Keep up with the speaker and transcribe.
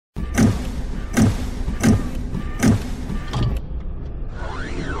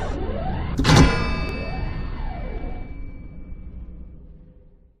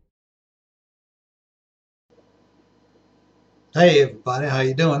Hey everybody, how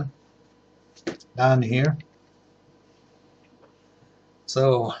you doing? Down here.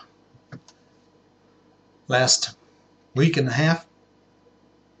 So, last week and a half,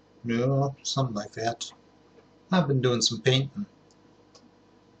 something like that, I've been doing some painting.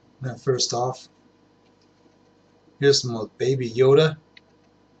 Now, first off, here's some old baby Yoda,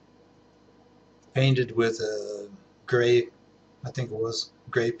 painted with a gray, I think it was,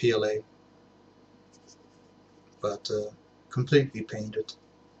 gray PLA, but completely painted.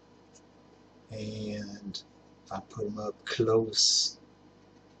 And if I put them up close,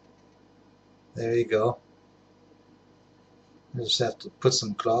 there you go. I just have to put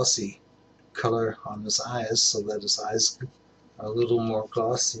some glossy color on his eyes so that his eyes are a little more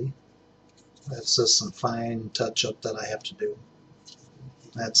glossy. That's just some fine touch-up that I have to do.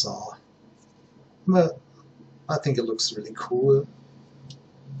 That's all. But I think it looks really cool.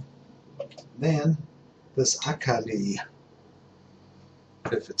 Then this Akali,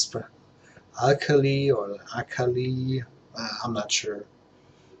 if it's Akali or Akali, I'm not sure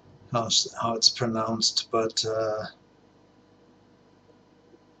how it's pronounced, but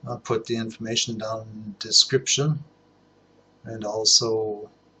I'll put the information down in the description, and also,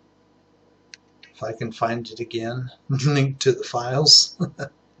 if I can find it again, link to the files.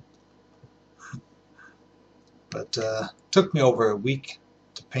 But took me over a week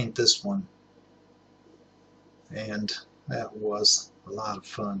to paint this one, and that was a lot of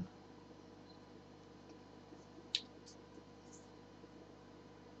fun.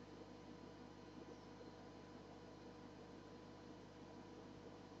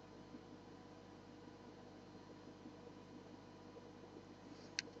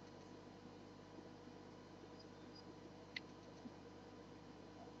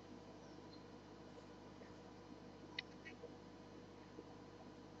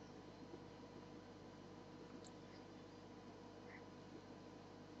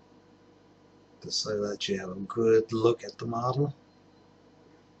 So that you have a good look at the model.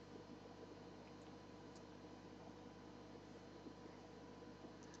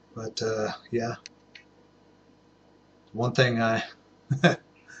 But yeah, one thing I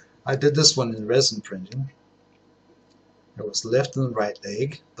I did this one in resin printing. It was left and right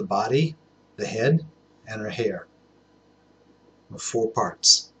leg, the body, the head, and her hair. 4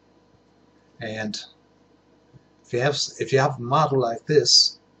 parts. And if you have a model like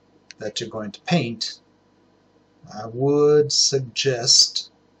this that you're going to paint, I would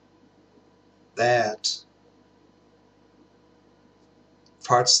suggest that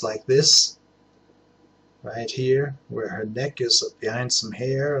parts like this, right here, where her neck is up behind some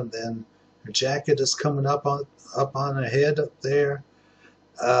hair, and then her jacket is coming up on her head up there,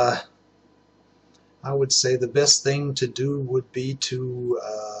 I would say the best thing to do would be to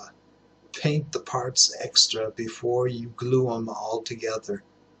paint the parts extra before you glue them all together.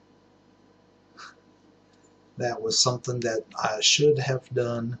 That was something that I should have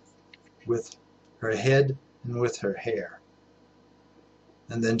done with her head and with her hair,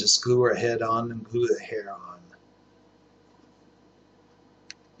 and then just glue her head on and glue the hair on,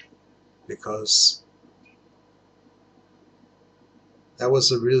 because that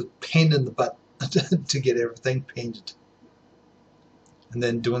was a real pain in the butt to get everything painted. And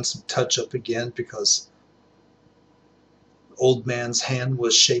then doing some touch-up again because old man's hand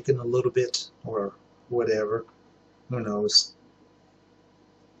was shaking a little bit, or whatever, who knows.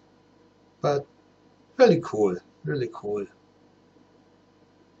 But really cool, really cool. The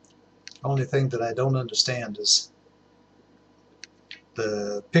only thing that I don't understand is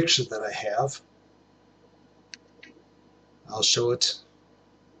the picture that I have. I'll show it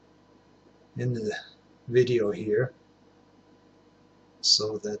in the video here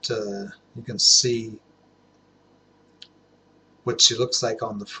so that you can see what she looks like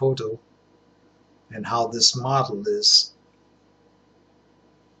on the photo and how this model is,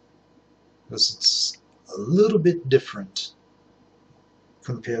 because it's a little bit different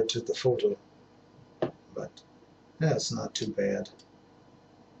compared to the photo, but yeah, it's not too bad.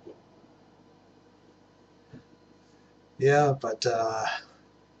 Yeah, but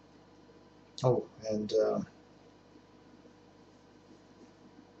oh, and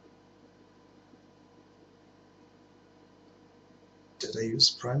did I use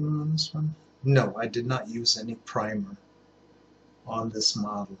primer on this one? No, I did not use any primer on this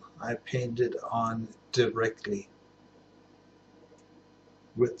model. I painted on directly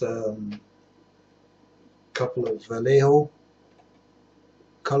with a couple of Vallejo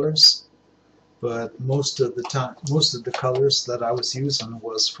colors, but most of the colors that I was using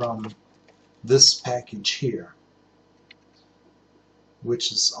was from this package here,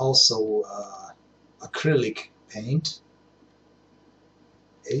 which is also acrylic paint,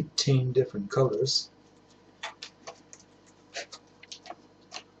 18 different colors.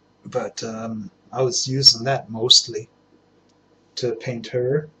 But I was using that mostly to paint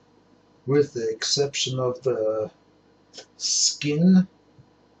her, with the exception of the skin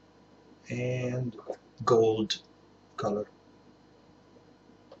and gold color.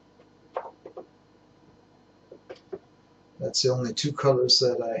 That's the only two colors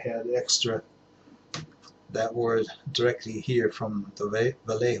that I had extra that were directly here from the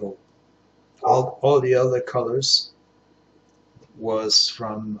Vallejo. All the other colors was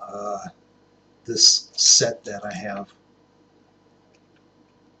from this set that I have.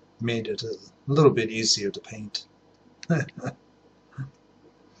 Made it a little bit easier to paint.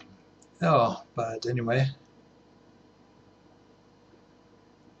 Oh, but anyway,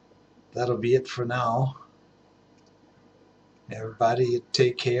 that'll be it for now. Everybody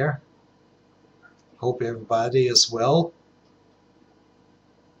take care. Hope everybody is well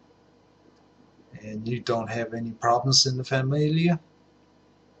and you don't have any problems in the family.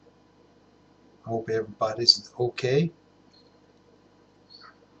 Hope everybody's okay.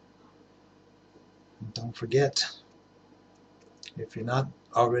 And don't forget, if you're not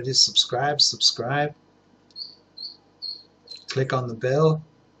already subscribed, subscribe. Click on the bell.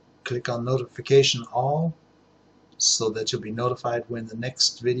 Click on notification all so that you'll be notified when the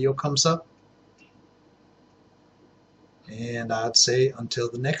next video comes up. And I'd say until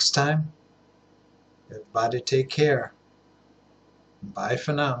the next time, everybody take care. Bye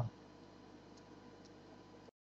for now.